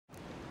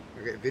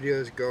Okay,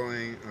 video's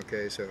going.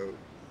 Okay, so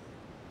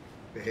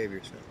behave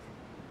yourself.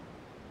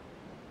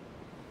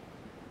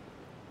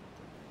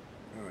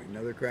 All right,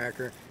 another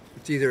cracker.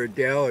 It's either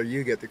Adele or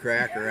you get the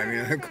cracker. I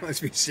mean,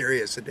 let's be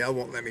serious. Adele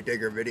won't let me take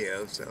her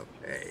video, so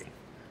hey.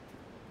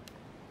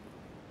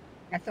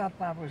 I thought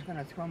Bob was going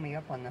to throw me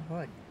up on the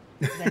hood,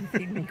 then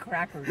feed me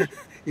crackers.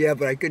 Yeah,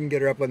 but I couldn't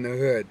get her up on the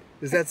hood.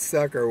 Does that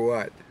suck or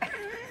what?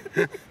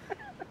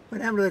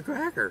 What happened to the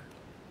cracker?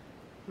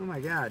 Oh my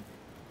God.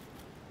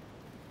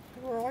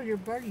 There were all your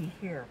buddies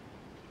here.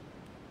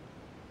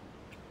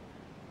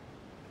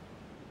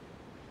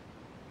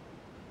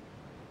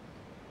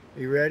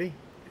 Are you ready?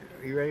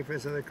 Are you ready for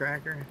this other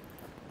cracker?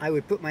 I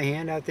would put my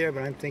hand out there,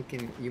 but I'm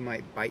thinking you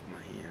might bite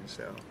my hand,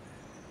 so.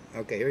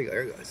 Okay, here we go.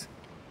 Here it goes.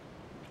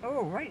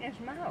 Oh, right in his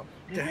mouth.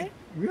 Did it?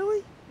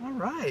 Really? All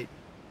right.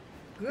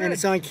 Good. And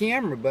it's on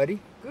camera, buddy.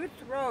 Good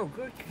throw.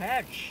 Good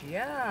catch.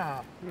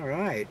 Yeah. All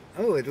right.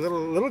 Oh, the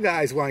little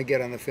guys want to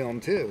get on the film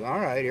too. All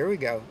right, here we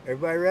go.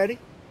 Everybody ready?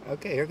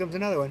 Okay, here comes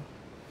another one.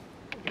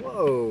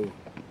 Whoa.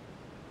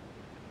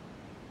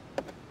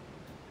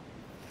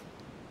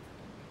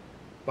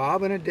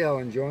 Bob and Adele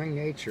enjoying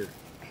nature.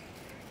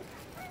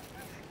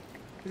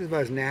 This is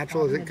about as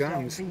natural as it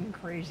comes. Being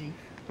crazy.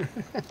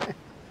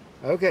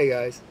 Okay,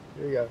 guys.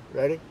 Here we go.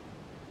 Ready?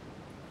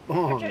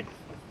 Catch it.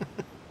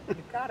 You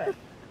got it.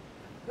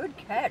 Good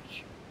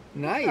catch.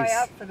 Nice. Try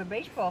out for the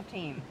baseball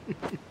team.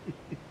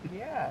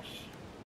 Yes.